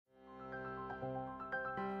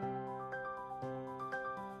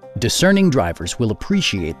Discerning drivers will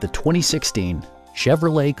appreciate the 2016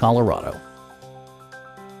 Chevrolet Colorado.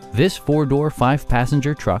 This four-door,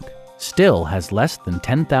 five-passenger truck still has less than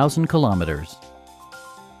 10,000 kilometers.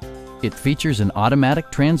 It features an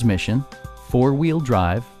automatic transmission, four-wheel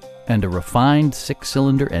drive, and a refined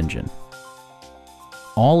six-cylinder engine.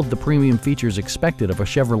 All of the premium features expected of a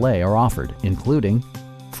Chevrolet are offered, including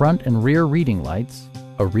front and rear reading lights,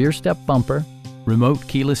 a rear step bumper, remote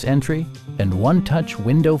keyless entry, and one-touch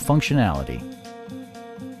window functionality.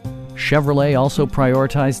 Chevrolet also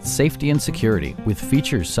prioritized safety and security with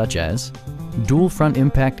features such as dual front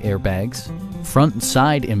impact airbags, front and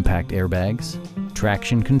side impact airbags,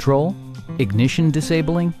 traction control, ignition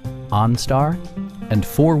disabling, OnStar, and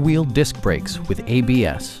four-wheel disc brakes with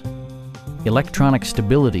ABS. Electronic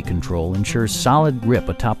stability control ensures solid grip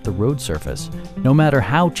atop the road surface, no matter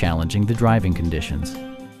how challenging the driving conditions.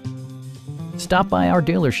 Stop by our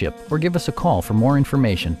dealership or give us a call for more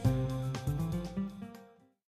information.